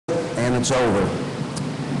and it's over.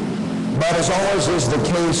 But as always is the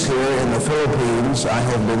case here in the Philippines, I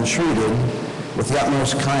have been treated with the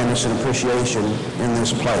utmost kindness and appreciation in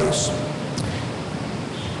this place.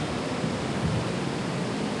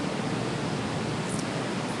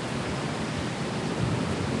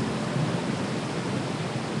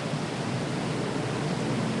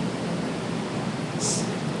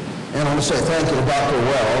 And I want to say thank you to Dr.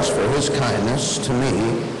 Wells for his kindness to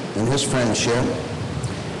me and his friendship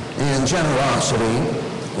and generosity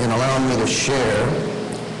in allowing me to share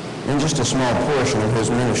in just a small portion of his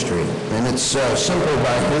ministry. And it's simply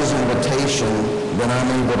by his invitation that I'm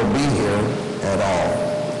able to be here at all.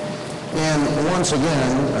 And once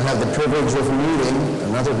again, I have the privilege of meeting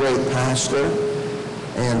another great pastor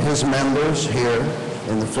and his members here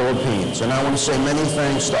in the Philippines. And I want to say many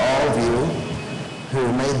thanks to all of you who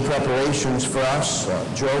made preparations for us,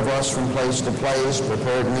 drove us from place to place,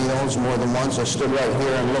 prepared meals more than once. I stood right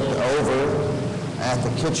here and looked over at the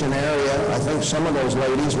kitchen area. I think some of those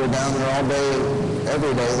ladies were down there all day,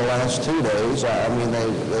 every day, the last 2 days. I mean,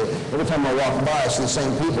 every time I walk by, I see the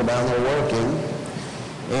same people down there working.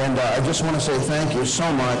 And I just want to say thank you so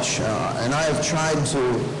much. And I have tried to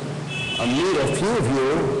meet a few of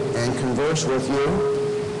you and converse with you.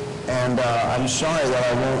 And I'm sorry that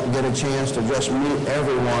I won't get a chance to just meet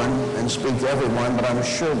everyone and speak to everyone, but I'm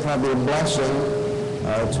sure probably a blessing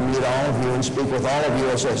to meet all of you and speak with all of you,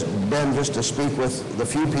 as it's been just to speak with the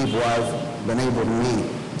few people I've been able to meet.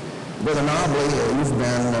 Brother Nobley, you've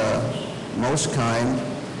been most kind,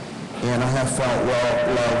 and I have felt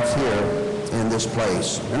well loved here in this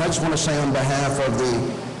place. And I just want to say on behalf of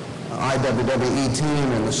the IWWE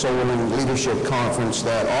team and the Soul Winning Leadership Conference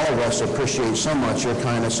that all of us appreciate so much your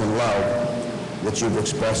kindness and love that you've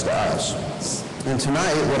expressed to us. And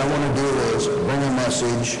tonight, what I want to do is bring a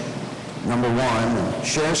message, number one,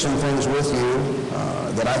 share some things with you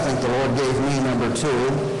that I think the Lord gave me, number two,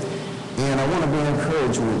 and I want to bring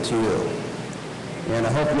encouragement to you. And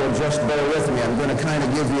I hope you'll just bear with me. I'm going to kind of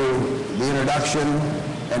give you the introduction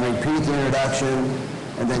and repeat the introduction,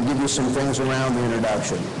 and then give you some things around the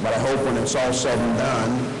introduction. But I hope when it's all said and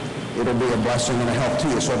done, it'll be a blessing and a help to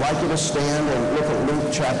you. So I'd like you to stand and look at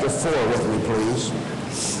Luke chapter 4 with me, please.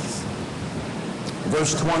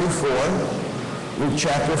 Verse 24, Luke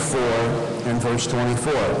chapter 4 and verse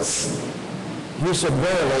 24. He said,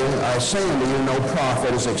 "Verily, I say unto you, no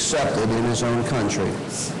prophet is accepted in his own country.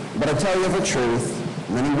 But I tell you of a truth,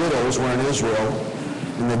 many widows were in Israel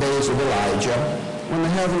in the days of Elijah, when the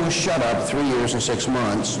heaven was shut up 3 years and 6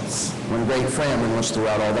 months, when great famine was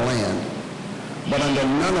throughout all the land. But unto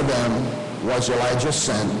none of them was Elijah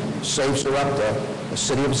sent, save Sarepta, the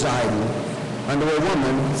city of Sidon, unto a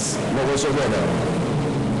woman that was a widow.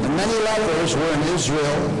 And many lepers were in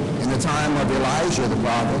Israel in the time of Elijah the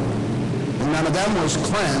prophet, and none of them was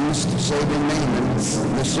cleansed, saving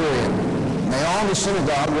Naaman the Syrian. And they all in the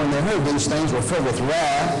synagogue, when they heard these things, were filled with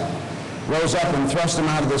wrath, rose up and thrust them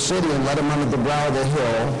out of the city and led them under the brow of the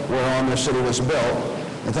hill whereon their city was built,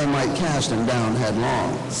 that they might cast him down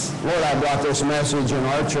headlong." Lord, I brought this message in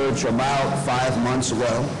our church about 5 months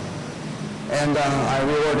ago, and I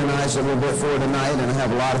reorganized it a little bit for tonight, and I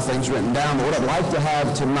have a lot of things written down. But what I'd like to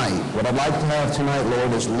have tonight,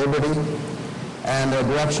 Lord, is liberty and a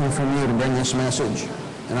direction from you to bring this message.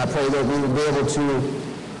 And I pray that we will be able to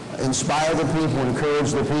inspire the people,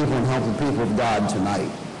 encourage the people, and help the people of God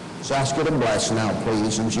tonight. So I ask you to bless now,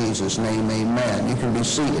 please, in Jesus' name, amen. You can be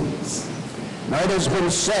seated. Now, it has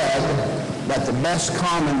been said that the best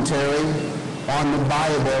commentary on the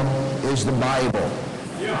Bible is the Bible.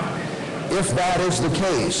 If that is the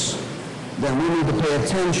case, then we need to pay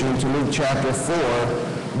attention to Luke chapter 4,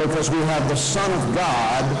 because we have the Son of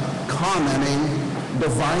God commenting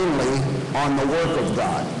divinely on the work of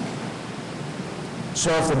God.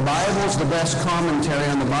 So if the Bible is the best commentary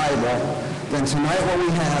on the Bible, then tonight what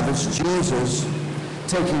we have is Jesus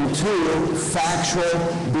taking two factual,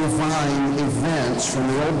 divine events from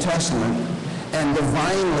the Old Testament and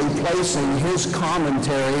divinely placing his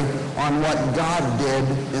commentary on what God did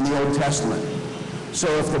in the Old Testament. So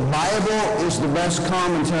if the Bible is the best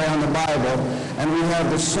commentary on the Bible, and we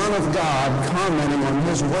have the Son of God commenting on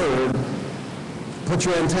his Word, put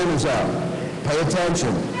your antennas out. Pay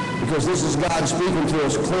attention, because this is God speaking to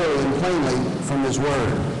us clearly and plainly from his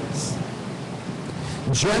Word.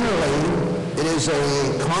 Generally, it is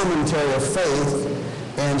a commentary of faith,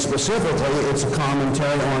 and specifically, it's a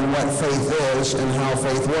commentary on what faith is and how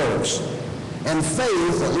faith works. And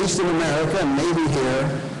faith, at least in America and maybe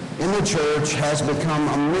here in the church, has become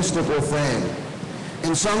a mystical thing.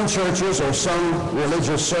 In some churches or some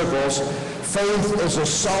religious circles, faith is a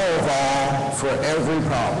solve-all for every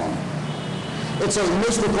problem. It's a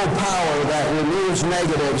mystical power that removes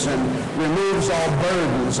negatives and removes all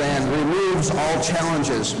burdens and removes all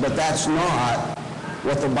challenges. But that's not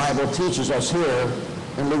what the Bible teaches us here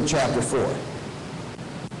in Luke chapter 4.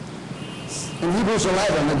 In Hebrews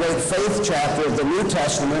 11, the great faith chapter of the New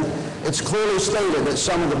Testament, it's clearly stated that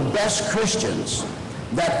some of the best Christians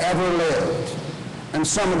that ever lived and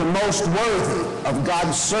some of the most worthy of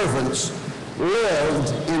God's servants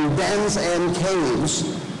lived in dens and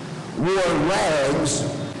caves, wore rags,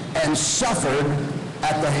 and suffered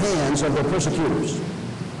at the hands of their persecutors.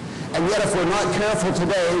 And yet if we're not careful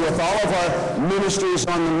today with all of our ministries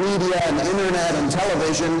on the media and internet and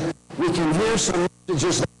television, we can hear some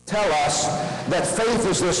messages that tell us that faith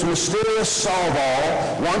is this mysterious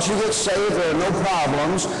solve-all. Once you get saved, there are no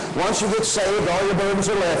problems. Once you get saved, all your burdens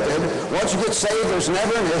are lifted. Once you get saved, there's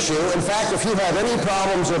never an issue. In fact, if you have any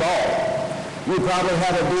problems at all, you probably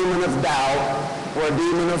have a demon of doubt, or a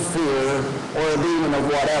demon of fear, or a demon of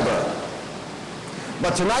whatever.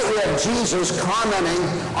 But tonight we have Jesus commenting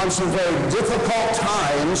on some very difficult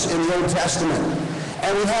times in the Old Testament.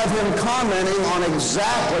 And we have him commenting on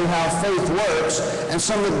exactly how faith works and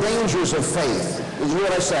some of the dangers of faith. Did you hear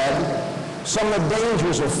what I said? Some of the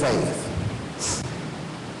dangers of faith.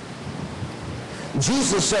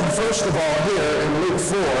 Jesus said, first of all, here in Luke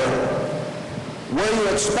 4, where you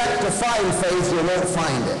expect to find faith, you won't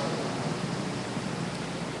find it.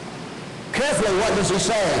 Carefully, what does he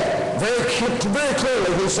say? Very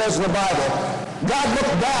clearly, he says in the Bible, God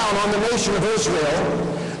looked down on the nation of Israel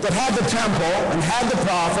that had the temple and had the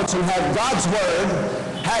prophets and had God's word,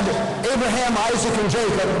 had Abraham, Isaac, and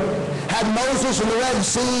Jacob, had Moses and the Red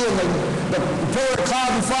Sea and the pillar of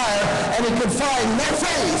cloud and fire, and he could find no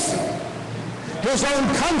faith. His own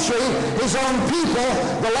country, his own people,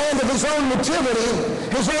 the land of his own nativity,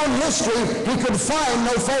 his own history, he could find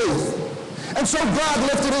no faith. And so God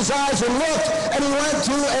lifted his eyes and looked, and he went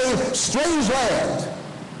to a strange land,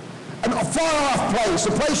 a far-off place,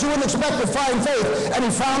 a place you wouldn't expect to find faith, and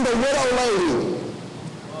he found a widow lady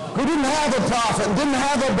who didn't have a prophet, and didn't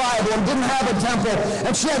have a Bible, and didn't have a temple,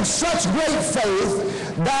 and she had such great faith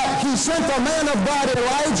that he sent the man of God,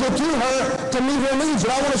 Elijah, to her to meet her needs.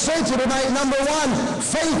 And I want to say to you tonight, number one,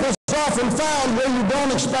 faith is often found where you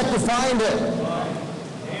don't expect to find it.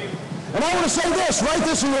 And I want to say this, write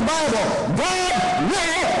this in your Bible, God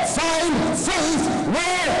will find faith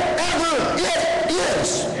wherever it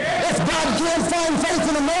is. If God can't find faith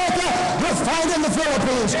in America, he'll find it in the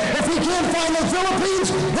Philippines. If he can't find it in the Philippines,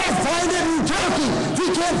 he'll find it in Turkey. If he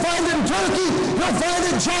can't find it in Turkey, he'll find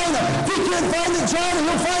it in China. If he can't find it in China,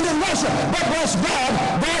 he'll find it in Russia. But bless God,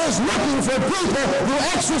 God is looking for people who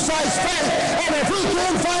exercise faith. And if he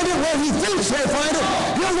can't find it where he thinks he'll find it,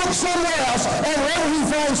 he'll look somewhere else. And wherever he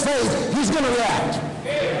finds faith, he's going to react.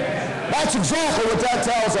 That's exactly what that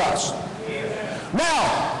tells us.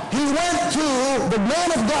 Now, he went to, the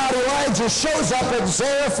man of God, Elijah, shows up at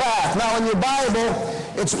Zarephath. Now, in your Bible,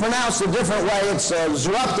 it's pronounced a different way. It's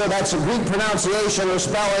Zarephath. That's a Greek pronunciation or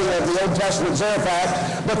spelling of the Old Testament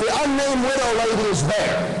Zarephath. But the unnamed widow lady is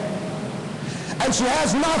there. And she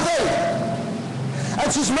has nothing.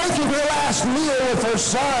 And she's making her last meal with her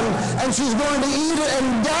son, and she's going to eat it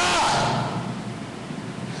and die.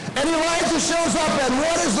 And Elijah shows up, and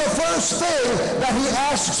what is the first thing that he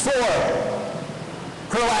asks for?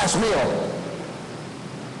 Her last meal.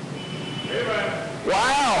 Amen.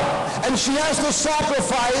 Wow. And she has to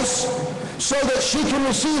sacrifice so that she can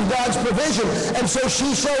receive God's provision. And so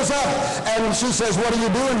she shows up, and she says, what are you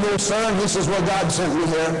doing here, sir? And he says, well, God sent me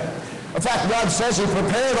here. In fact, God says he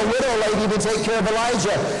prepared a widow lady to take care of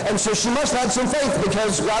Elijah. And so she must have some faith,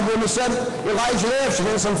 because God wouldn't have sent Elijah there if she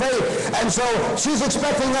didn't have some faith. And so she's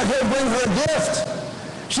expecting that he'll bring her a gift.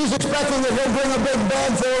 She's expecting that he'll bring a big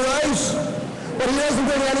bag full of rice. But he doesn't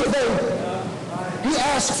bring anything. He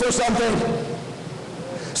asks for something.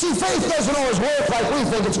 See, faith doesn't always work like we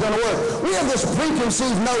think it's going to work. We have this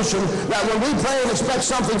preconceived notion that when we pray and expect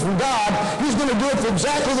something from God, he's going to do it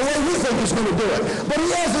exactly the way we think he's going to do it. But he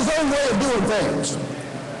has his own way of doing things.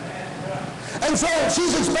 And so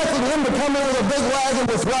she's expecting him to come in with a big wagon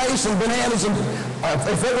with rice and bananas. And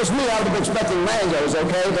if it was me, I would have been expecting mangoes,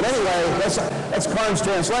 okay? But anyway, that's Carnes'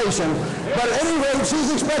 translation. But at any rate,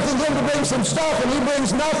 she's expecting him to bring some stuff, and he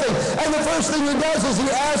brings nothing. And the first thing he does is he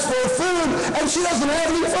asks for food, and she doesn't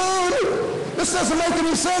have any food. This doesn't make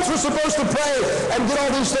any sense. We're supposed to pray and get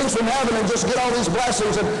all these things from heaven and just get all these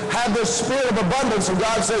blessings and have this spirit of abundance. And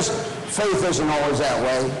God says, faith isn't always that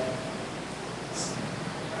way.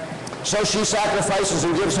 So she sacrifices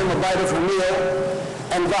and gives him a bite of her meal,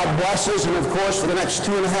 and God blesses, and of course for the next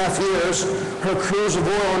 2.5 years, her cruse of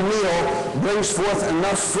oil and meal brings forth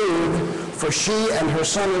enough food for she and her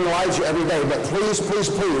son Elijah every day. But please, please,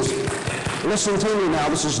 please, listen to me now.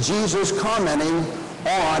 This is Jesus commenting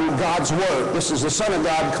on God's work. This is the Son of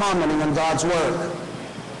God commenting on God's work.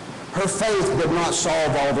 Her faith did not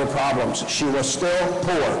solve all of her problems. She was still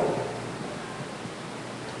poor.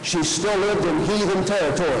 She still lived in heathen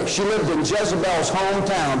territory. She lived in Jezebel's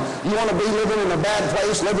hometown. You want to be living in a bad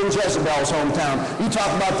place? Live in Jezebel's hometown. You talk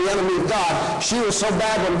about the enemy of God. She was so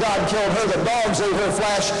bad when God killed her that dogs ate her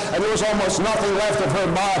flesh and there was almost nothing left of her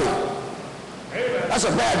body. That's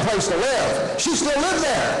a bad place to live. She still lived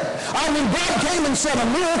there. I mean, God came and sent a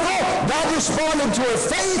miracle. God responded to her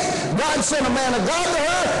faith. God sent a man of God to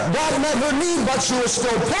her. God met her need, but she was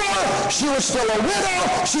still poor. She was still a widow.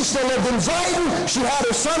 She still lived in Zidon. She had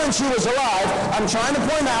her son and she was alive. I'm trying to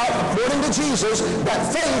point out, according to Jesus, that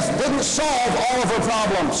faith didn't solve all of her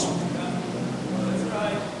problems.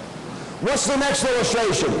 What's the next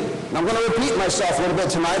illustration? And I'm going to repeat myself a little bit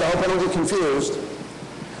tonight. I hope I don't get confused.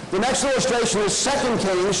 The next illustration is 2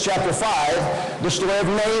 Kings chapter 5, the story of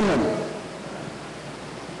Naaman.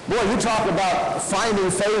 Boy, you talk about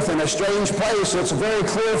finding faith in a strange place. It's very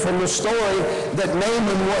clear from the story that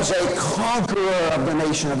Naaman was a conqueror of the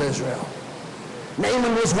nation of Israel.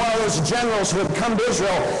 Naaman was one of those generals who had come to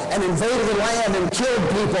Israel and invaded the land and killed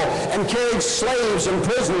people and carried slaves and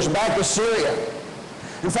prisoners back to Syria.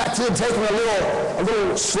 In fact, he had taken a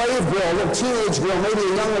little slave girl, a little teenage girl, maybe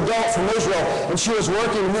a young adult from Israel, and she was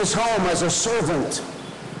working in his home as a servant,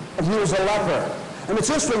 and he was a leper. And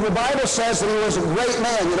it's interesting, the Bible says that he was a great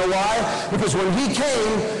man. You know why? Because when he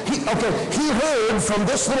came, he heard from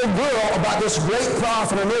this little girl about this great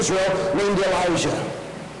prophet in Israel named Elijah.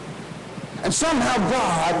 And somehow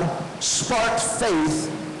God sparked faith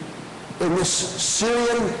in this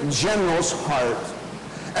Syrian general's heart.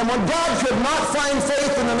 And when God could not find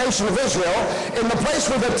faith in the nation of Israel, in the place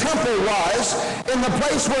where the temple was, in the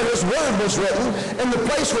place where his word was written, in the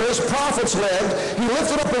place where his prophets lived, he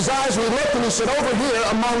lifted up his eyes and he looked and he said, over here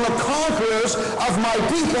among the conquerors of my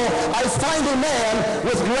people, I find a man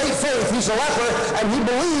with great faith. He's a leper and he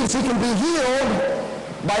believes he can be healed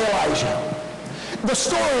by Elijah. The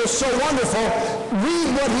story is so wonderful.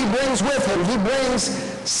 Read what he brings with him. He brings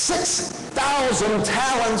 6,000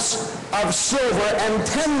 talents of silver and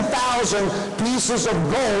 10,000 pieces of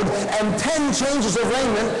gold and 10 changes of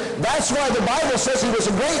raiment. That's why the Bible says he was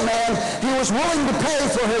a great man. He was willing to pay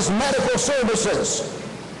for his medical services.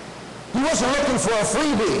 He wasn't looking for a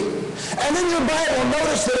freebie. And in your Bible,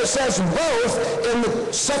 notice that it says both in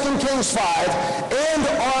the 2 Kings 5 and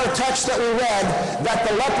our text that we read that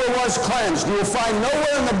the leper was cleansed. You will find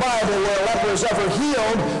nowhere in the Bible where a leper is ever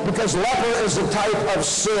healed because leper is a type of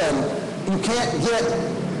sin. You can't get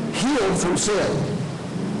healed from sin.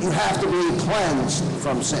 You have to be cleansed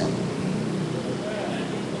from sin.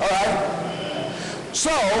 All right?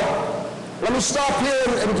 So, let me stop here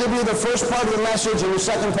and give you the first part of the message and the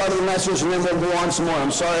second part of the message, and then we'll go on some more.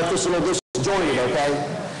 I'm sorry if this is a little disjointed,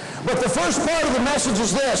 okay? But the first part of the message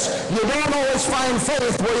is this. You don't always find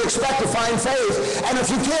faith where you expect to find faith. And if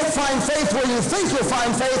you can't find faith where you think you'll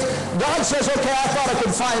find faith, God says, okay, I thought I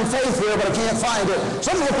could find faith here, but I can't find it.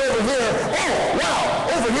 Some look over here, oh, wow,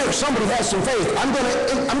 over here somebody has some faith. I'm going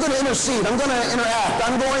to intercede. I'm going to interact.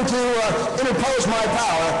 I'm going to interpose my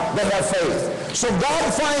power. They have faith. So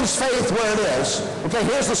God finds faith where it is. Okay,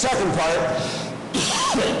 here's the second part.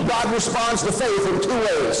 God responds to faith in two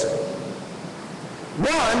ways.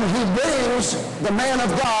 One, he brings the man of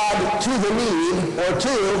God to the need, or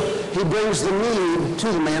two, he brings the need to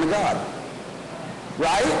the man of God.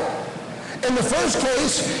 Right? In the first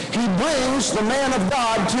case, he brings the man of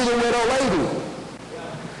God to the widow lady.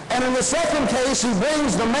 And in the second case, he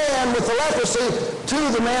brings the man with the leprosy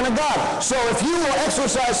to the man of God. So if you will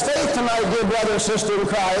exercise faith tonight, dear brother and sister in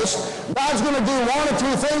Christ, God's going to do one or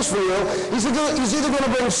two things for you. He's either going to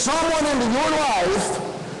bring someone into your life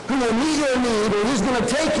who will meet your need, or he's going to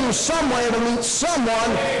take you somewhere to meet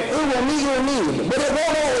someone who will meet your need. But it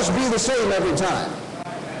won't always be the same every time.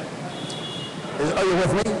 Are you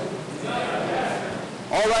with me?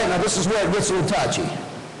 All right, now this is where it gets a little touchy.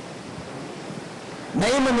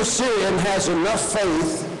 Naaman the Syrian has enough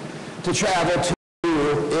faith to travel to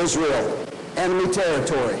Israel, enemy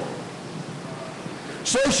territory.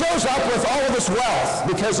 So he shows up with all of this wealth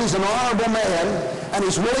because he's an honorable man and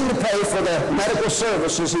he's willing to pay for the medical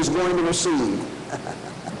services he's going to receive.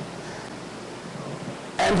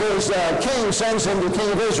 And his king sends him to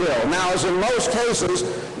king of Israel. Now, as in most cases,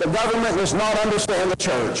 the government does not understand the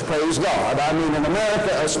church. Praise God. I mean, in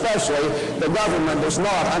America especially, the government does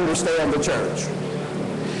not understand the church.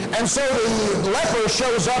 And so the leper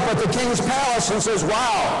shows up at the king's palace and says,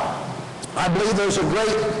 wow, I believe there's a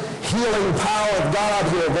great healing power of God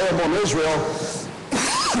here available in Israel.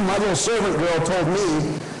 My little servant girl told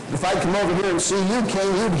me, if I'd come over here and see you,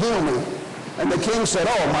 king, you'd heal me. And the king said,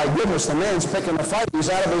 oh, my goodness, the man's picking a fight. He's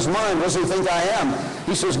out of his mind. What does he think I am?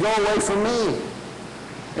 He says, go away from me.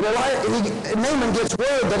 And Naaman gets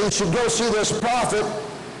word that he should go see this prophet,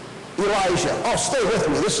 Elijah. Oh, stay with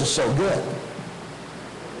me. This is so good.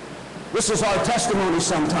 This is our testimony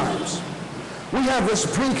sometimes. We have this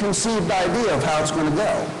preconceived idea of how it's going to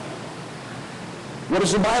go. What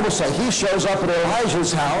does the Bible say? He shows up at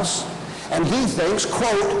Elijah's house, and he thinks,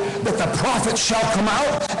 quote, that the prophet shall come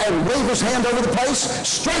out and wave his hand over the place,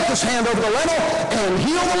 strike his hand over the lintel, and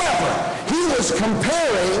heal the leper. He was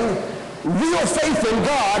comparing real faith in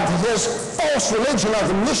God to his false religion of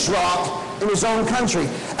the Nisroch in his own country.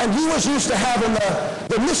 And he was used to having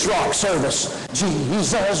the Nisroch service.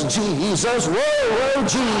 Jesus, Jesus, whoa, whoa,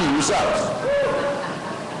 Jesus.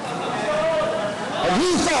 And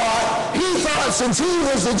he thought since he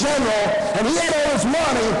was the general and he had all his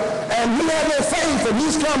money and he had no faith and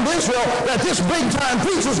he's come to Israel, that this big-time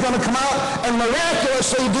preacher's going to come out and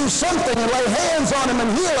miraculously do something and lay hands on him and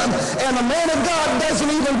heal him. And the man of God doesn't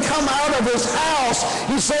even come out of his house.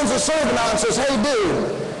 He sends a servant out and says, hey,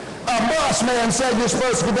 dude, a boss man said you're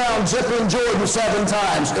supposed to go down dipping Jordan 7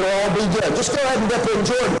 times. It'll all be good. Just go ahead and dip in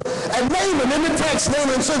Jordan. And Naaman, in the text,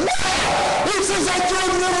 Naaman says, no! He says that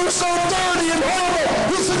Jordan River is so dirty and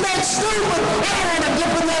horrible. He said, that's stupid. I don't want to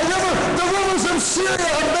dip in that river. The rivers of Syria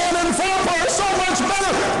have been and Pharpar are so much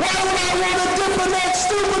better. Why would I want to dip in that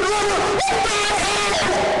stupid river? What the hell?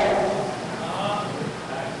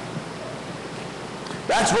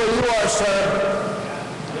 That's where you are, sir.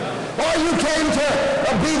 Or you came to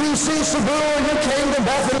a BBC Cebu, or you came to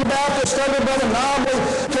Bethany Baptist under Brother Nomley,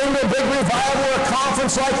 came to a big revival or a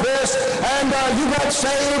conference like this, and you got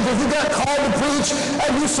saved, or you got called to preach,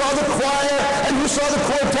 and you saw the choir, and you saw the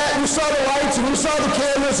quartet, and you saw the lights, and you saw the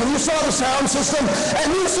cameras, and you saw the sound system, and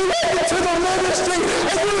you surrendered to the ministry,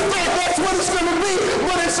 and you thought that's what it's going to be,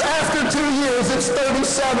 but it's after 2 years, it's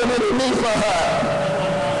 37 in a Nepha hut.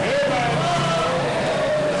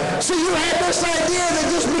 See, you had this idea that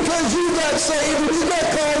just because you got saved and you got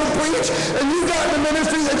called to preach and you got in the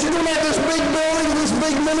ministry that you're going to have this big building, this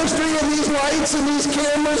big ministry and these lights and these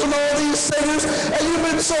cameras and all these singers, and you've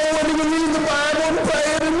been sold and you've been reading the Bible and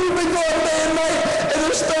praying and you've been going day and night, and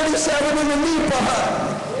there's 37 in the Nepha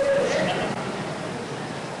hut.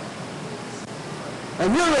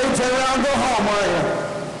 And you're ready to turn around and go home, aren't you?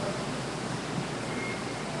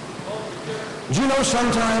 Do you know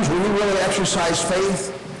sometimes when you really exercise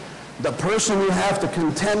faith, the person you have to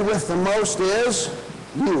contend with the most is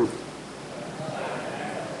you.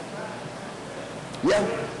 Yeah,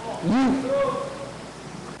 you.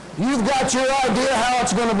 You've got your idea how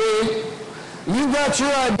it's going to be. You've got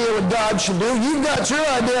your idea what God should do. You've got your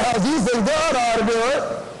idea how you think God ought to do it.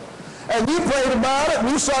 And you prayed about it and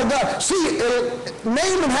you saw God. See,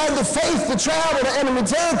 Naaman had the faith to travel to enemy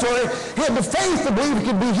territory. He had the faith to believe he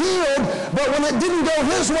could be healed. But when it didn't go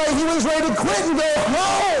his way, he was ready to quit and go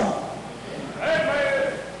home.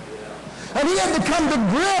 Amen. And he had to come to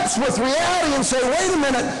grips with reality and say, wait a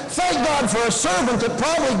minute, thank God for a servant that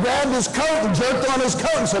probably grabbed his coat and jerked on his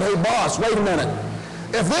coat and said, hey boss, wait a minute.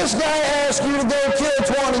 If this guy asked you to go kill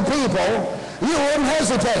 20 people, you wouldn't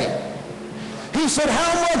hesitate. He said,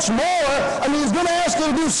 how much more? I mean, he's going to ask you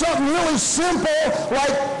to do something really simple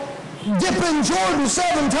like dip in Jordan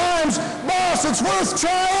 7 times. Boss, it's worth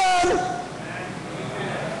trying.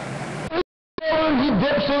 He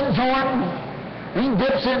dips in Jordan. He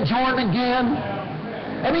dips in Jordan again.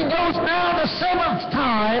 And he goes down the 7th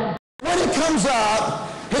time. When he comes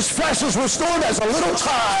up, his flesh is restored as a little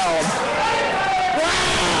child.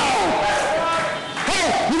 Wow!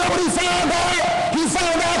 Hey, you know what he found out? He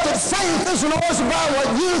found out that faith isn't always about what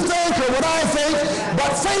you think or what I think,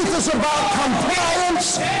 but faith is about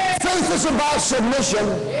compliance, faith is about submission,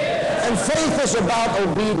 and faith is about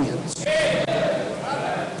obedience.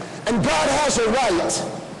 And God has a right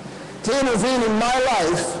to intervene in my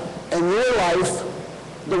life and your life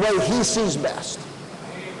the way he sees best.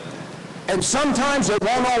 And sometimes it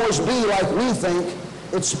won't always be like we think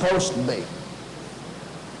it's supposed to be.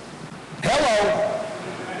 Hello.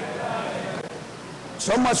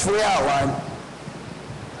 So much for the outline.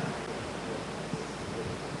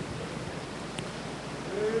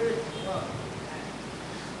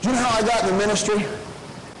 Do you know how I got in the ministry?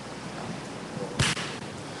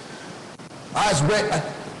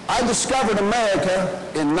 I discovered America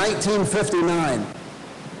in 1959.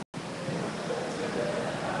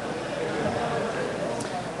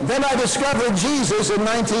 Then I discovered Jesus in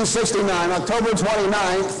 1969, October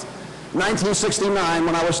 29th, 1969,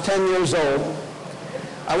 when I was 10 years old.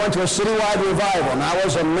 I went to a citywide revival, and I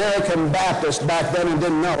was American Baptist back then and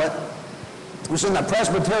didn't know it. It was in the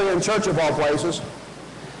Presbyterian Church of all places.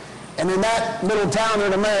 And in that little town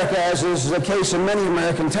in America, as is the case in many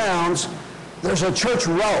American towns, there's a church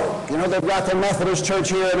row. You know, they've got the Methodist church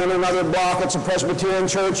here, and in another block it's a Presbyterian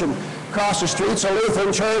church, and across the street's a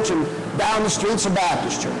Lutheran church, and down the street's a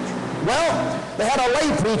Baptist church. Well, they had a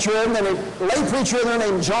lay preacher in there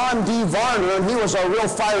named John D. Varner, and he was a real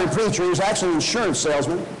fiery preacher. He was actually an insurance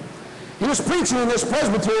salesman. He was preaching in this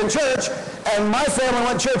Presbyterian church, and my family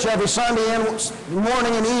went to church every Sunday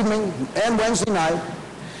morning and evening and Wednesday night.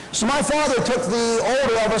 So my father took the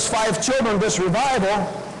older of us 5 children to this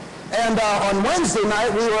revival, and on Wednesday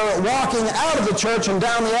night we were walking out of the church and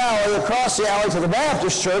down the alley, across the alley to the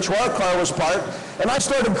Baptist church where our car was parked, and I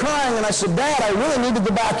started crying, and I said, Dad, I really need to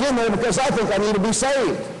go back in there because I think I need to be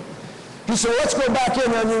saved. He said, well, let's go back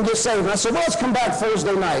in there and you can get saved. And I said, well, let's come back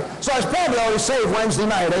Thursday night. So I was probably already saved Wednesday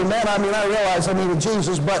night, amen? I mean, I realized I needed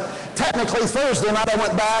Jesus, but technically Thursday night I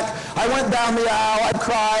went back. I went down the aisle, I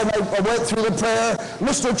cried, I went through the prayer.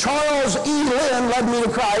 Mr. Charles E. Lynn led me to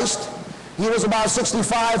Christ. He was about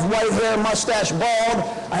 65, white hair, mustache, bald.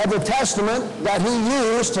 I have the testament that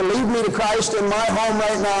he used to lead me to Christ in my home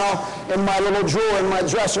right now, in my little drawer in my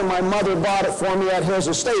dresser. My mother bought it for me at his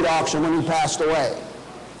estate auction when he passed away.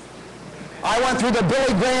 I went through the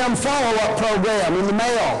Billy Graham follow-up program in the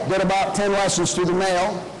mail, did about 10 lessons through the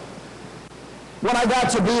mail. When I got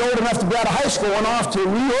to be old enough to be out of high school, went off to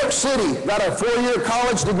New York City, got a 4-year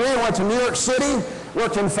college degree, went to New York City,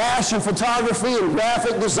 worked in fashion photography and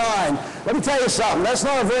graphic design. Let me tell you something, that's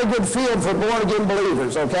not a very good field for born-again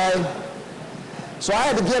believers, okay? So I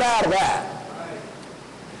had to get out of that.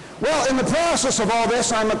 Well, in the process of all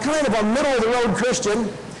this, I'm a kind of a middle-of-the-road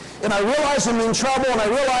Christian, and I realize I'm in trouble, and I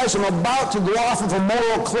realize I'm about to go off of a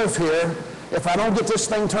moral cliff here if I don't get this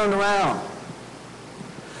thing turned around.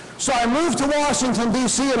 So I moved to Washington,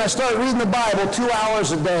 D.C., and I started reading the Bible 2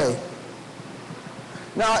 hours a day.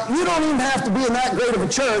 Now, you don't even have to be in that great of a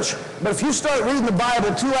church, but if you start reading the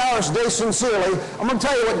Bible 2 hours a day sincerely, I'm going to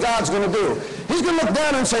tell you what God's going to do. He's going to look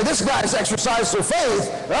down and say, this guy's exercised their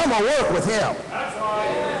faith, and I'm going to work with him. That's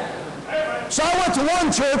right. So I went to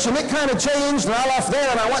one church, and it kind of changed, and I left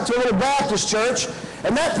there, and I went to a little Baptist church,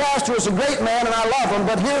 and that pastor was a great man, and I love him,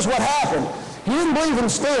 but here's what happened. He didn't believe in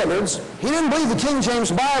standards. He didn't believe the King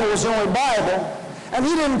James Bible was the only Bible, and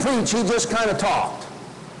he didn't preach. He just kind of talked.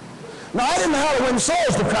 Now, I didn't know how to win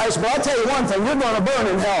souls to Christ, but I'll tell you one thing, you're going to burn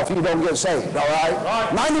in hell if you don't get saved, all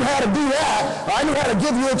right? And I knew how to do that. I knew how to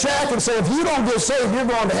give you a check and say, if you don't get saved, you're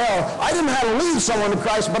going to hell. I didn't know how to lead someone to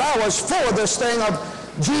Christ, but I was full of this thing of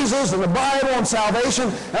Jesus and the Bible and salvation,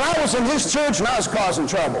 and I was in his church, and I was causing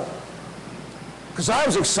trouble because I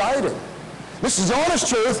was excited. This is the honest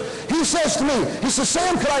truth. He says to me, he says,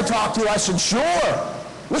 Sam, could I talk to you? I said, sure.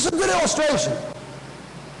 This is a good illustration.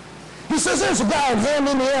 He says, there's a guy in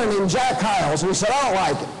Hammond, Indiana named Jack Hiles, and he said, I don't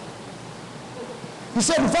like him. He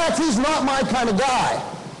said, in fact, he's not my kind of guy,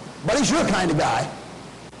 but he's your kind of guy.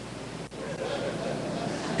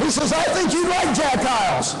 He says, I think you'd like Jack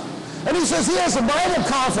Hiles. And he says, he has a Bible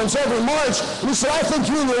conference every March, and he said, I think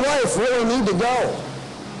you and your wife really need to go.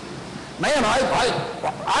 Man,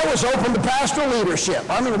 I was open to pastoral leadership.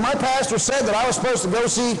 I mean, if my pastor said that I was supposed to go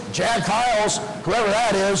see Jack Hiles, whoever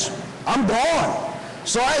that is, I'm gone.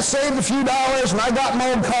 So I saved a few dollars, and I got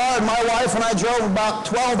my own car, and my wife and I drove about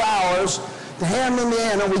 12 hours to Hammond,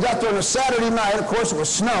 Indiana. We got there on a Saturday night. Of course, it was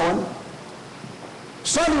snowing.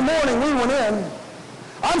 Sunday morning, we went in.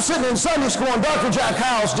 I'm sitting in Sunday school, and Dr. Jack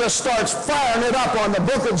Hiles just starts firing it up on the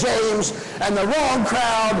book of James and the wrong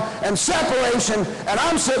crowd and separation, and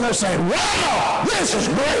I'm sitting there saying, wow, this is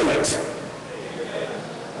great.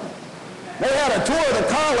 They had a tour of the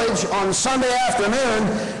college on Sunday afternoon,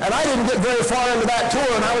 and I didn't get very far into that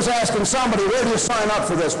tour, and I was asking somebody, where do you sign up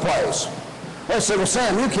for this place? They said, well,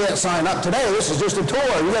 Sam, you can't sign up today. This is just a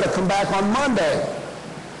tour. You got to come back on Monday.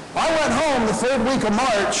 I went home the 3rd week of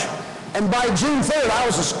March, and by June 3rd, I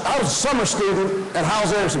was a summer student at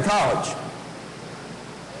Howes-Anderson College.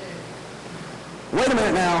 Wait a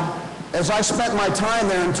minute now. As I spent my time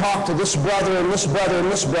there and talked to this brother and this brother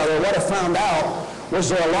and this brother, what I found out was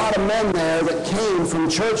there a lot of men there that came from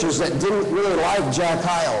churches that didn't really like Jack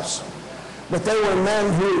Hiles. But they were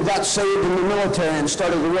men who got saved in the military and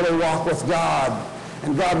started to really walk with God.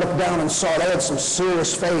 And God looked down and saw they had some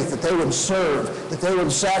serious faith, that they would serve, that they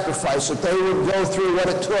would sacrifice, that they would go through what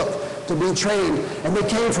it took to be trained. And they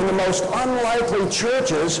came from the most unlikely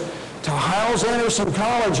churches to Hiles Anderson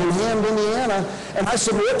College in Hammond, Indiana. And I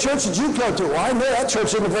said, well, what church did you go to? Well, I know that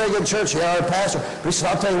church isn't a very good church. Yeah, our pastor. But he said,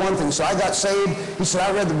 I'll tell you one thing. So I got saved. He said,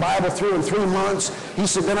 I read the Bible through in 3 months. He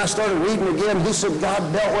said, then I started reading again. He said,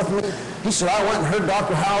 God dealt with me. He said, I went and heard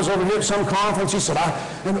Dr. Howes over here at some conference. He said,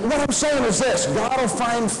 and what I'm saying is this, God will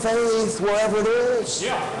find faith wherever it is.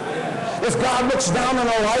 Yeah. If God looks down in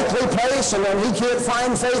a likely place and then he can't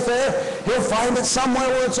find faith there, he'll find it somewhere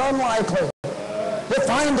where it's unlikely. He'll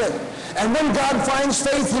find it. And when God finds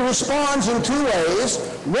faith, he responds in 2 ways.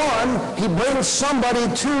 1, he brings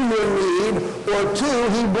somebody to your need, or 2,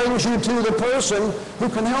 he brings you to the person who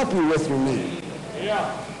can help you with your need.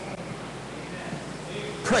 Yeah.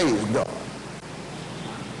 Praise God.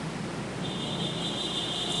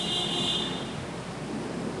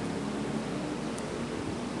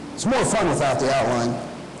 It's more fun without the outline.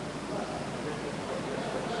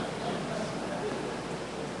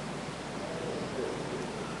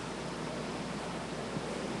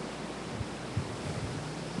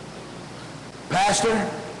 Pastor,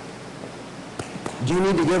 do you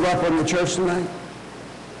need to give up on the church tonight?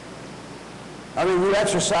 I mean, you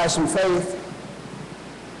exercised some faith.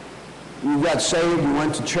 You got saved, you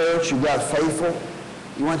went to church, you got faithful,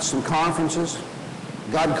 you went to some conferences.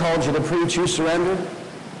 God called you to preach, you surrendered.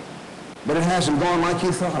 But it hasn't gone like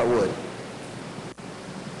you thought it would.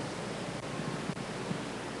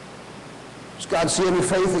 Does God see any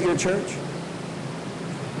faith at your church?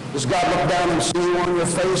 Does God look down and see you on your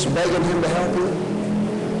face begging him to help you?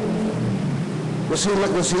 Does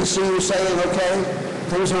he see you saying, okay,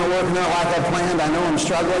 things aren't working out like I planned, I know I'm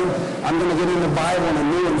struggling, I'm going to get in the Bible in a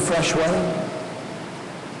new and fresh way.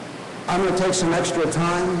 I'm going to take some extra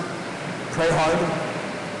time, pray harder.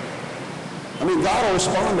 I mean, God will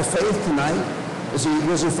respond to faith tonight. Is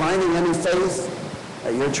he finding any faith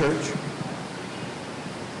at your church,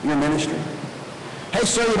 your ministry? Hey,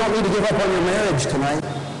 sir, you don't need to give up on your marriage tonight.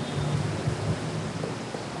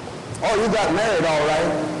 Oh, you got married all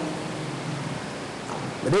right.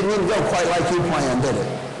 But it didn't go quite like you planned, did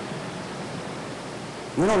it?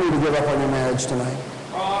 You don't need to give up on your marriage tonight.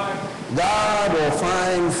 God will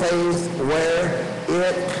find faith where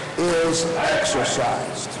it is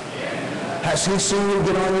exercised. Has he seen you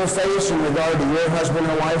get on your face in regard to your husband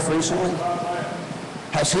or wife recently?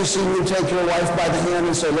 Has he seen you take your wife by the hand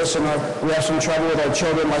and say, listen, we have some trouble with our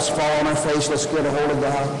children, let's fall on our face, let's get a hold of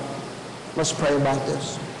God. Let's pray about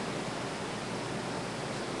this.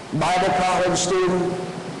 Bible college student,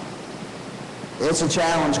 it's a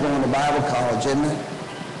challenge going to Bible college, isn't it?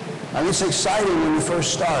 I mean, it's exciting when you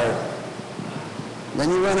first start. Then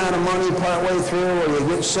you run out of money partway through, or you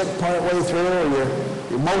get sick partway through, or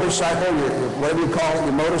your motorcycle, whatever you call it,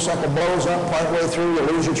 your motorcycle blows up partway through, you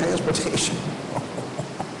lose your transportation.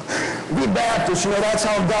 We Baptists, that's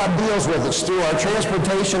how God deals with us, through our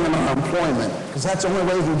transportation and our employment, because that's the only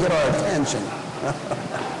way he can get our attention.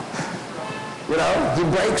 He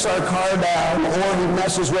breaks our car down, or he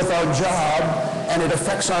messes with our job, and it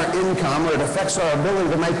affects our income, or it affects our ability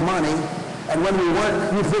to make money. And when we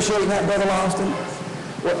weren't, you appreciate that, Brother Lofton?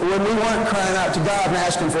 When we weren't crying out to God and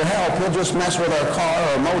asking for help, he'll just mess with our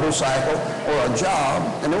car or motorcycle or our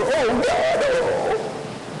job, and we're, oh, God, oh.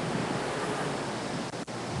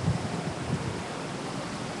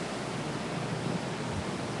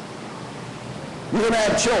 You're going to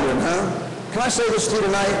have children, huh? Can I say this to you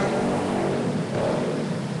tonight?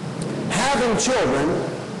 Having children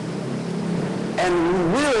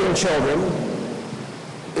and rearing children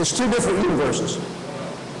is 2 different universes,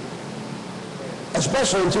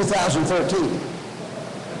 especially in 2013.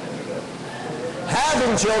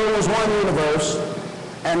 Having children is one universe,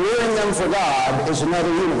 and rearing them for God is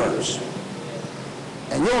another universe.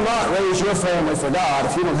 And you'll not raise your family for God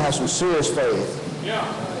if you don't have some serious faith. Yeah.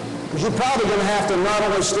 Because you're probably going to have to not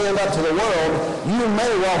only stand up to the world, you may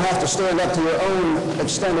well have to stand up to your own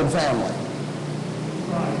extended family.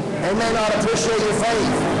 They may not appreciate your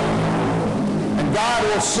faith. And God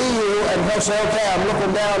will see you and he'll say, okay, I'm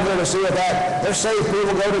looking down here to see if they're saved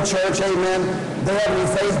people, go to church, amen. They have any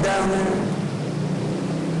faith down there?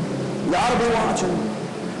 You ought to be watching.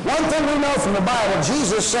 One thing we know from the Bible,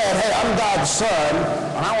 Jesus said, hey, I'm God's son,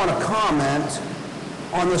 and I want to comment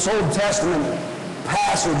on this Old Testament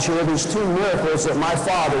passage here, these 2 miracles that my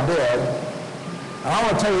Father did. And I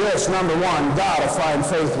want to tell you this, number 1, God will find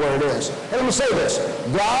faith where it is. And let me say this,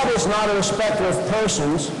 God is not a respecter of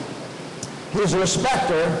persons, he's a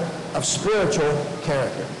respecter of spiritual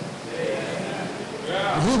character.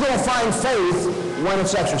 He's going to find faith when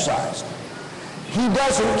it's exercised. He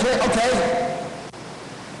doesn't care, okay,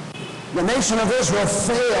 the nation of Israel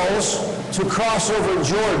fails to cross over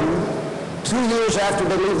Jordan 2 years after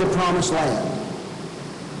they leave the promised land.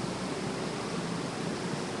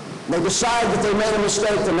 They decide that they made a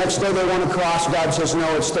mistake. The next day they want to cross. God says, no,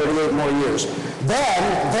 it's 38 more years.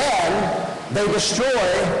 Then they destroy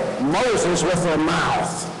Moses with their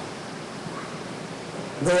mouth.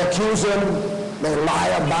 They accuse him. They lie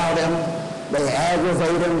about him. They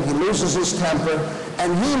aggravate him. He loses his temper.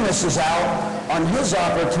 And he misses out on his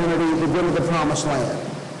opportunity to go to the promised land.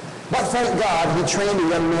 But thank God he trained a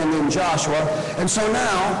young man named Joshua. And so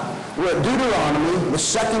now we're at Deuteronomy, the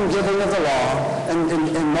second giving of the law,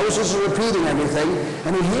 and Moses is repeating everything,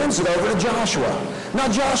 and he hands it over to Joshua. Now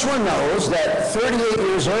Joshua knows that 38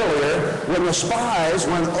 years earlier, when the spies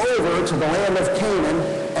went over to the land of Canaan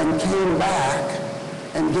and came back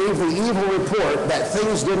and gave the evil report that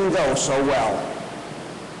things didn't go so well.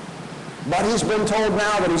 But he's been told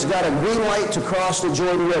now that he's got a green light to cross the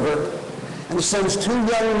Jordan River, and he sends 2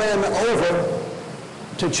 young men over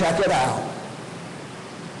to check it out.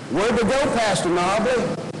 Where'd they go, Pastor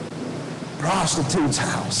Nobley? Prostitute's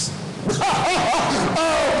house.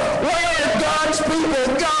 Oh, where are God's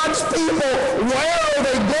people? God's people, where are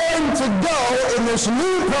they going to go in this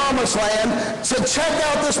new promised land to check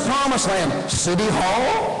out this promised land? City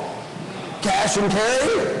Hall? Cash and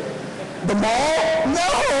carry? The mall? No!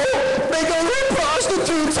 They go to a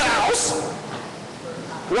prostitute's house.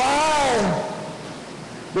 Why?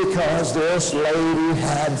 Because this lady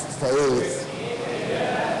had faith.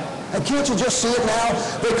 And can't you just see it now?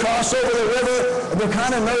 They cross over the river, and they're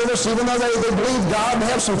kind of nervous, even though they believe God and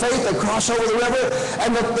have some faith. They cross over the river,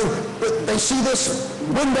 and they see this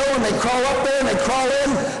window, and they crawl up there, and they crawl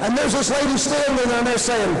in, and there's this lady standing there, and they're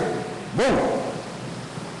saying, boom.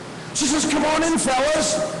 She says, come on in,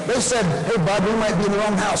 fellas. They said, hey, bud, we might be in the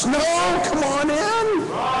wrong house. No, come on in.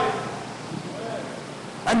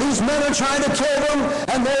 And these men are trying to kill them,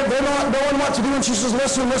 and they're not knowing what to do. And she says,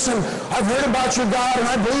 listen, I've heard about your God, and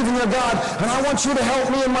I believe in your God, and I want you to help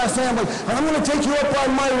me and my family. And I'm going to take you up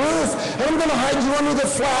on my roof, and I'm going to hide you under the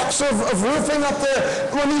flaps of roofing up there.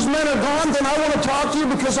 When these men are gone, then I want to talk to you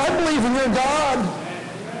because I believe in your God.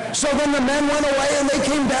 So then the men went away, and they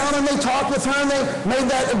came down, and they talked with her, and they made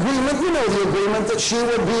that agreement. You know the agreement, that she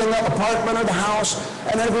would be in the apartment or the house,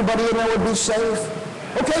 and everybody in there would be safe.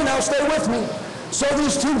 Okay, now stay with me. So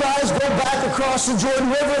these 2 guys go back across the Jordan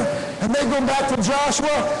River, and they go back to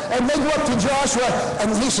Joshua, and they go up to Joshua,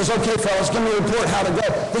 and he says, okay, fellas, give me a report how to go.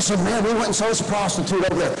 They said, man, we went and saw this prostitute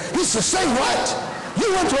over there. He says, say what?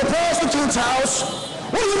 You went to a prostitute's house?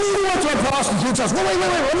 What do you mean you went to a prostitute's house? Well, wait,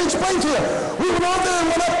 let me explain to you. We went over there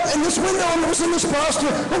and went up in this window, and there was in this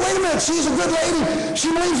prostitute. But wait a minute, she's a good lady.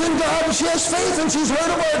 She believes in God, and she has faith, and she's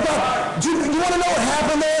heard of our God. Do you want to know what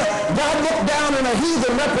happened there? God looked down in a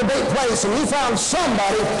heathen, reprobate place, and he found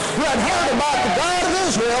somebody who had heard about the God of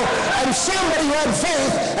Israel, and somebody who had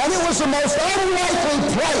faith, and it was the most unlikely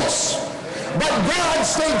place. But God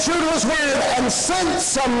stayed true to his word and sent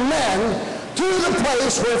some men to the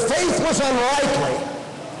place where faith was unlikely.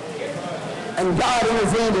 And God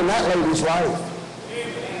intervened in that lady's life.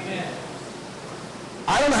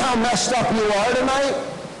 I don't know how messed up you are tonight,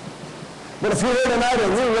 but if you're here tonight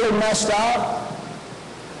and you're really messed up,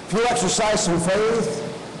 if you exercise some faith,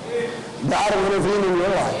 God will intervene in your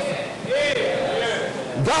life.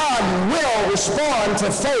 God will respond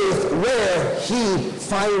to faith where he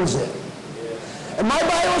finds it. And my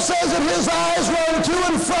Bible says that his eyes run to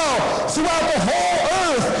and fro throughout the whole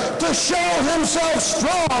earth to show himself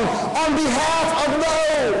strong on behalf of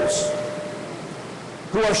those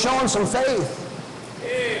who are showing some faith.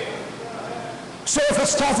 So if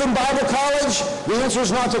it's tough in Bible college, the answer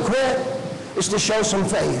is not to quit. It's to show some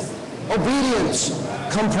faith. Obedience,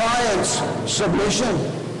 compliance, submission.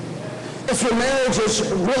 If your marriage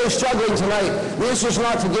is really struggling tonight, the answer is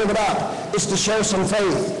not to give it up. It's to show some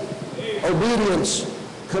faith. Obedience,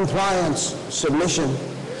 compliance, submission.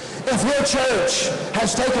 If your church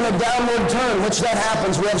has taken a downward turn, which that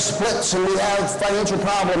happens, we have splits and we have financial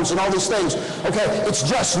problems and all these things. Okay, it's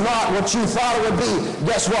just not what you thought it would be.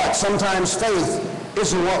 Guess what? Sometimes faith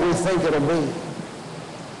isn't what we think it'll be.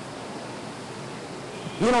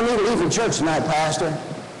 You don't need to leave your church tonight, Pastor,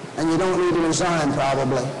 and you don't need to resign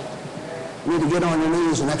probably. You need to get on your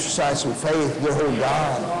knees and exercise some faith, your whole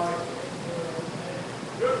God.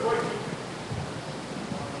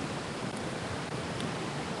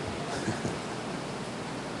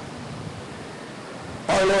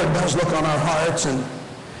 Our Lord does look on our hearts, and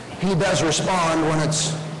he does respond when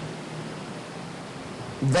it's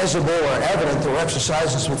visible or evident that we're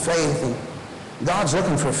exercising some faith, and God's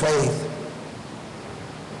looking for faith.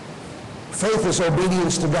 Faith is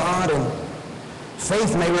obedience to God, and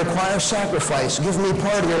faith may require sacrifice. Give me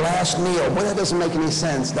part of your last meal. Well, that doesn't make any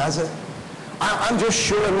sense, does it? I'm just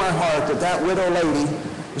sure in my heart that that widow lady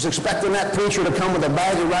was expecting that preacher to come with a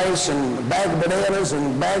bag of rice and a bag of bananas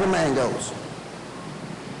and a bag of mangoes.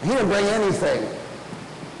 He didn't bring anything.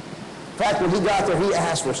 In fact, when he got there, he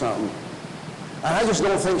asked for something. And I just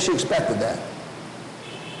don't think she expected that.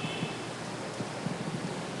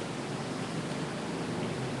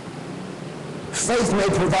 Faith may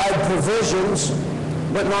provide provisions,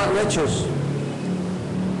 but not riches.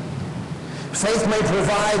 Faith may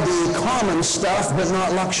provide the common stuff, but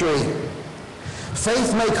not luxury.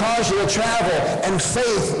 Faith may cause you to travel, and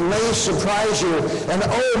faith may surprise you. And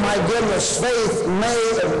oh my goodness, faith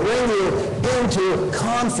may bring you into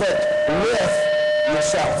conflict with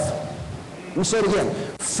yourself. Let me say it again.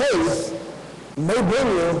 Faith may bring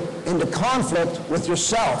you into conflict with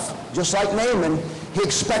yourself. Just like Naaman, he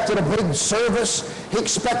expected a big service. He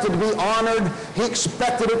expected to be honored. He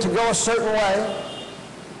expected it to go a certain way.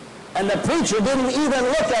 And the preacher didn't even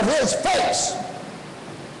look at his face.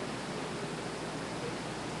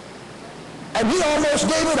 And he almost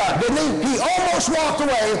gave it up, didn't he? He almost walked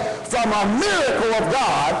away from a miracle of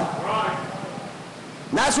God. Right.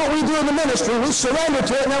 And that's what we do in the ministry. We surrender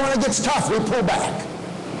to it, and then when it gets tough, we pull back.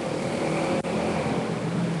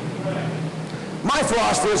 My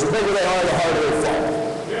philosophy is the bigger they are, the harder they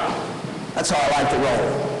fall. Yeah. That's how I like to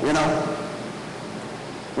roll, you know?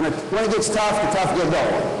 When it gets tough, the tough get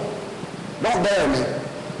going. Don't dare me.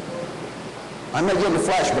 I may get in the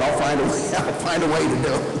flesh, but I'll find a way to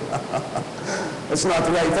do it. It's not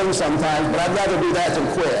the right thing sometimes, but I'd rather do that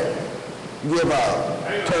than quit. Give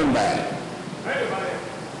up. Turn back.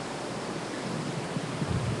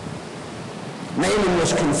 Naaman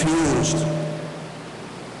was confused.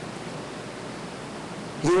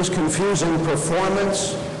 He was confusing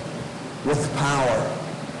performance with power.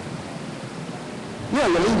 You know,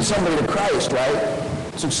 you lead somebody to Christ, right?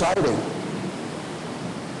 It's exciting.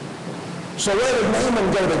 So where did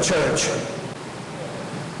Naaman go to church?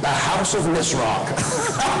 The house of Nisroch.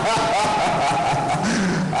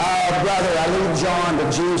 Brother, I lead John to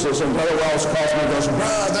Jesus, and Brother Wells calls me and goes,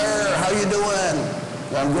 "Brother, how you doing?"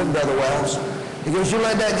 "I'm good, Brother Wells." He goes, "You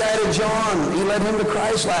led that guy to John. You led him to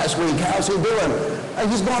Christ last week. How's he doing?"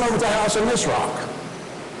 "He's gone over to the house of Nisroch."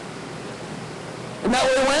 Isn't that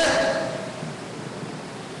where he went?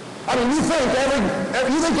 I mean, you think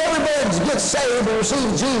everybody that gets saved and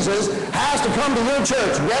receives Jesus has to come to your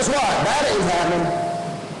church. Guess what? That ain't happening.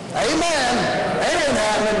 Amen. It ain't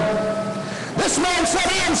happening. This man said,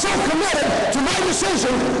 "I am so committed to my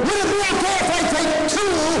decision. Would it be okay if I take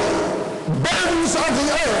 2 burdens of the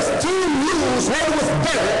earth, 2 mules loaded with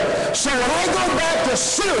dirt, so when I go back to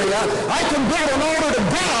Syria, I can build an altar to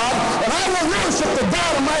God, and I will worship the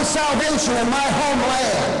God of my salvation in my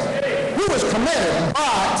homeland." He was committed,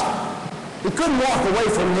 but he couldn't walk away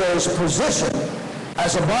from his position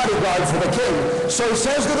as a bodyguard for the king. So he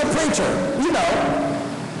says to the preacher, you know,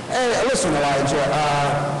 "Hey, listen, Elijah,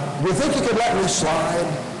 do you think you could let me slide?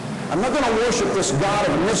 I'm not going to worship this God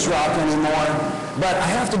of Nisroch anymore, but I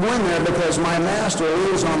have to go in there because my master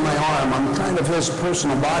is on my arm. I'm kind of his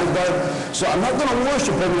personal bodyguard, so I'm not going to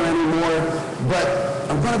worship him anymore, but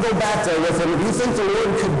I'm going to go back there with him. Do you think the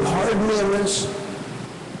Lord could pardon me in this?"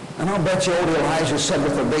 And I'll bet you old Elijah said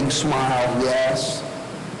with a big smile, "Yes,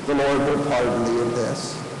 the Lord will pardon thee of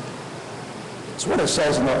this." That's what it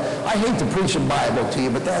says in the... I hate to preach the Bible to you,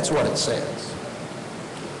 but that's what it says.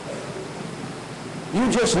 You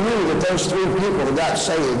just knew that those 3 people that got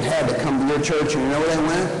saved had to come to your church, and you know where they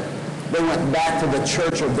went? They went back to the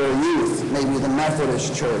church of their youth, maybe the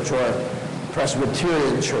Methodist church or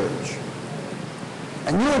Presbyterian church.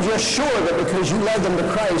 And you were just sure that because you led them to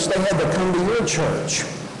Christ, they had to come to your church.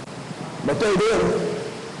 But they didn't,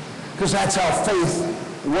 because that's how faith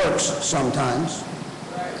works sometimes.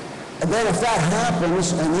 And then if that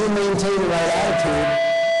happens and you maintain the right attitude,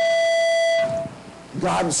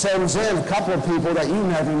 God sends in a couple of people that you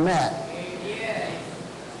never met.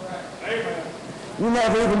 You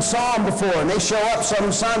never even saw them before, and they show up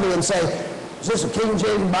some Sunday and say, "Is this a King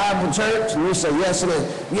James Bible church?" And you say, "Yes, it is."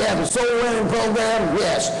 "You have a soul winning program?"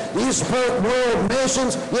 "Yes." "Do you support world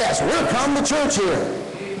missions?" "Yes." "We'll come to church here."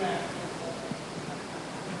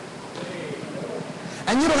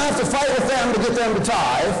 And you don't have to fight with them to get them to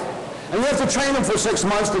tithe. And you have to train them for 6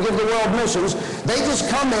 months to give the world missions. They just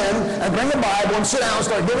come in and bring the Bible and sit down and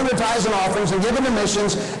start giving their tithes and offerings and giving the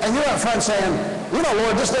missions. And you're up front saying, "You know,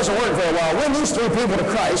 Lord, this doesn't work very well. Win these 3 people to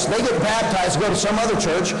Christ. They get baptized, go to some other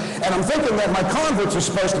church. And I'm thinking that my converts are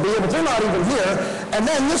supposed to be here, but they're not even here. And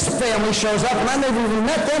then this family shows up, and I never even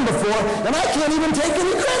met them before, and I can't even take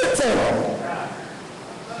any credit to them."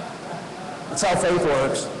 That's how faith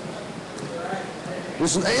works.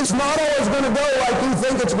 It's not always going to go like you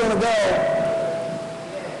think it's going to go.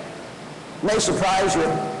 May surprise you.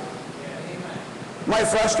 Might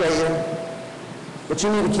frustrate you. But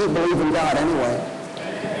you need to keep believing God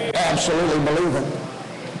anyway. Absolutely believing.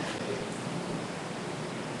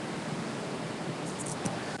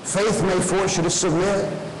 Faith may force you to submit.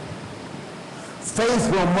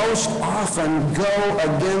 Faith will most often go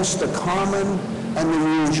against the common and the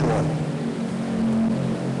usual.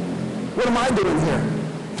 What am I doing here?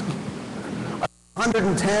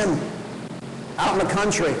 110 out in the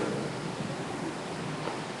country.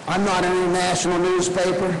 I'm not in any national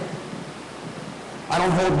newspaper. I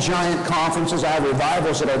don't hold giant conferences. I have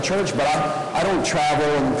revivals at our church, but I don't travel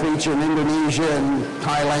and preach in Indonesia and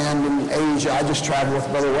Thailand and Asia. I just travel with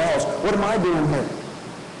Brother Wells. What am I doing here?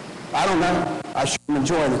 I don't know. I sure am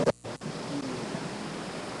enjoying it.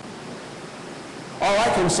 All I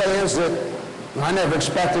can say is that I never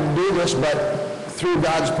expected to do this, but through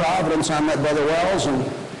God's providence, I met Brother Wells, and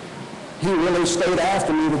he really stayed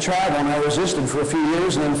after me to travel, and I resisted for a few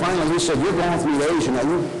years, and then finally he said, "You're going with me to Asia now.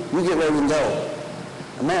 You get ready and go."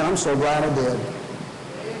 And man, I'm so glad I did.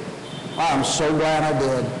 I'm so glad I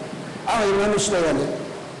did. I don't even understand it.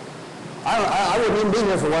 I wouldn't even be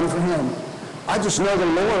here if it wasn't for him. I just know the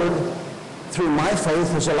Lord, through my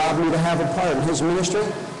faith, has allowed me to have a part in his ministry,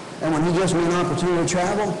 and when he gives me an opportunity to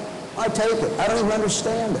travel, I take it. I don't even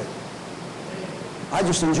understand it. I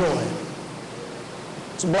just enjoy it.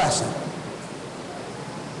 It's a blessing.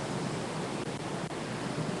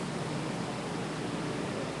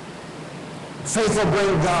 Faith will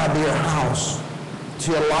bring God to your house,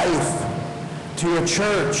 to your life, to your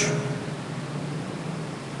church,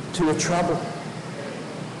 to your trouble,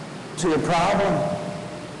 to your problem.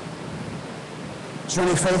 Is there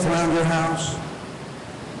any faith around your house?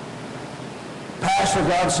 Pastor,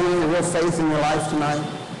 God see any real faith in your life tonight?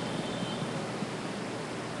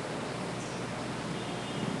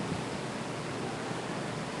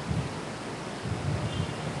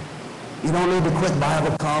 You don't need to quit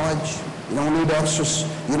Bible college. You don't need to exercise.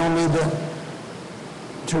 You don't need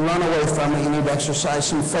to run away from it. You need to exercise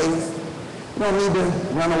some faith. You don't need to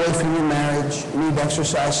run away from your marriage. You need to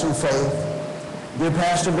exercise some faith. Dear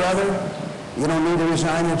pastor, brother, you don't need to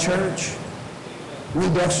resign your church. You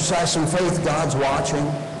need to exercise some faith. God's watching.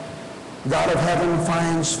 God of heaven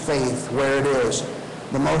finds faith where it is.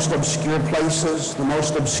 The most obscure places, the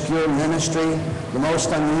most obscure ministry, the most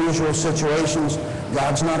unusual situations.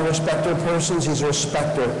 God's not a respecter of persons. He's a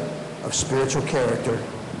respecter of spiritual character.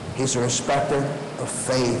 He's a respecter of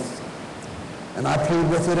faith. And I plead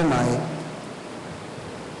with you tonight,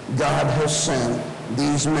 God has sent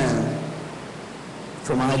these men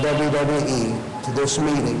from IWWE to this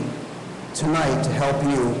meeting tonight to help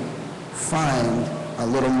you find a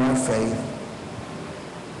little more faith.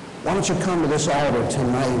 Why don't you come to this altar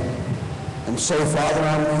tonight and say, Father,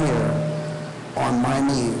 I'm here on my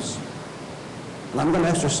knees, and I'm going to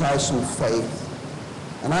exercise some faith.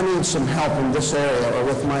 And I need some help in this area, or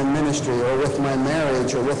with my ministry, or with my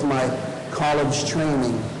marriage, or with my college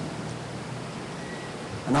training.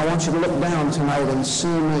 And I want you to look down tonight and see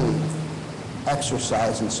me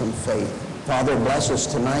exercising some faith. Father, bless us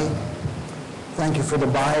tonight. Thank you for the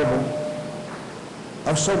Bible.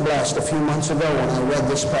 I was so blessed a few months ago when I read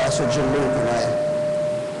this passage in Luke, and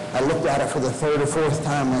I looked at it for the third or fourth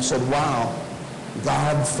time, and I said, wow,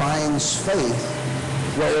 God finds faith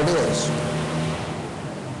where it is.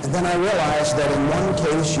 And then I realized that in one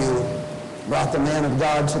case you brought the man of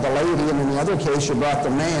God to the lady, and in the other case you brought the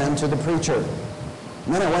man to the preacher.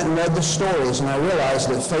 And then I went and read the stories, and I realized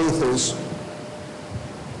that faith is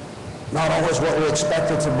not always what we expect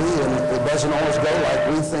it to be, and it doesn't always go like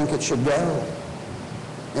we think it should go.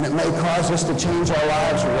 And it may cause us to change our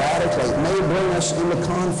lives radically. It may bring us into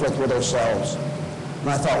conflict with ourselves. And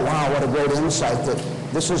I thought, wow, what a great insight that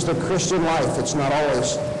this is the Christian life. It's not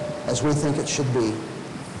always as we think it should be.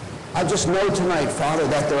 I just know tonight, Father,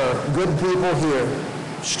 that there are good people here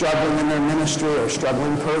struggling in their ministry or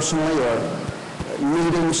struggling personally or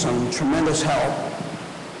needing some tremendous help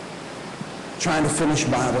trying to finish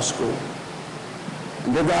Bible school.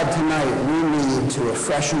 And dear God, tonight we need to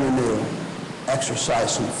afresh and anew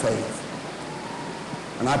exercise some faith.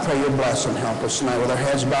 And I pray your blessing help us tonight with our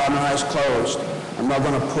heads bowed and our eyes closed. I'm not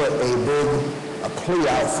going to put a plea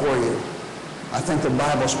out for you. I think the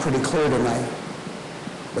Bible's pretty clear tonight.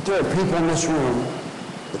 But there are people in this room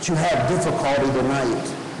that you have difficulty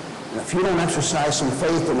tonight. And if you don't exercise some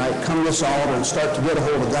faith tonight, come to this altar and start to get a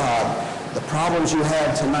hold of God, the problems you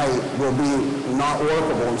have tonight will be not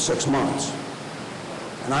workable in 6 months.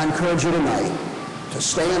 And I encourage you tonight to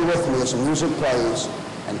stand with me as the music plays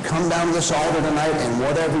and come down to this altar tonight, and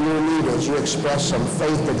whatever your need is, you express some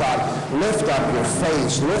faith to God. Lift up your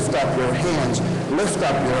face, lift up your hands, lift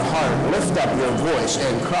up your heart, lift up your voice,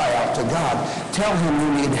 and cry out to God. Tell him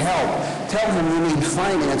you need help. Tell him you need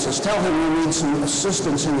finances. Tell him you need some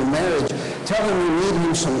assistance in your marriage. Tell him you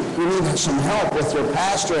need some help with your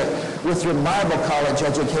pastorate, with your Bible college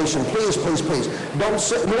education. Please, please, please. Don't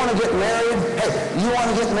sit. You want to get married? Hey, you want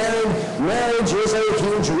to get married? Marriage is a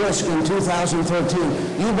huge risk in 2013.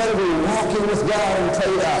 You better be walking with God and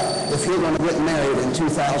prayed up if you're going to get married in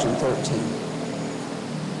 2013.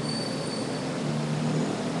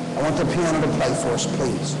 I want the piano to play for us,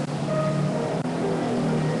 please.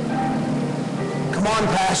 Come on,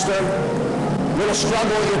 Pastor. Little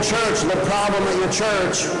struggle at your church, the problem at your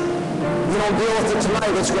church. You don't deal with it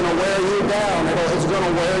tonight, it's going to wear you down. It's going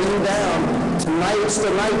to wear you down. Tonight's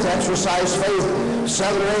the night to exercise faith.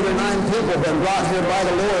 7 or 8 or 9 people have been brought here by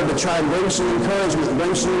the Lord to try and bring some encouragement,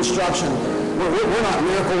 bring some instruction. We're not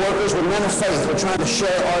miracle workers, we're men of faith. We're trying to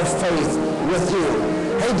share our faith with you.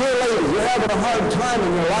 Hey, dear lady, you're having a hard time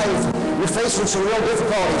in your life. You're facing some real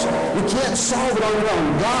difficulties. You can't solve it on your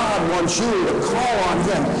own. God wants you to call on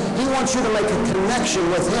him. He wants you to make a connection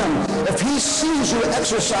with him. If he sees you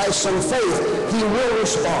exercise some faith, he will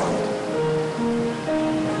respond.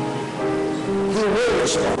 He will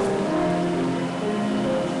respond.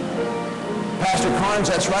 Pastor Carns,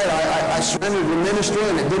 that's right. I surrendered to ministry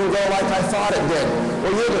and it didn't go like I thought it did.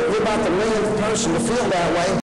 Well, you're about the millionth person to feel that way.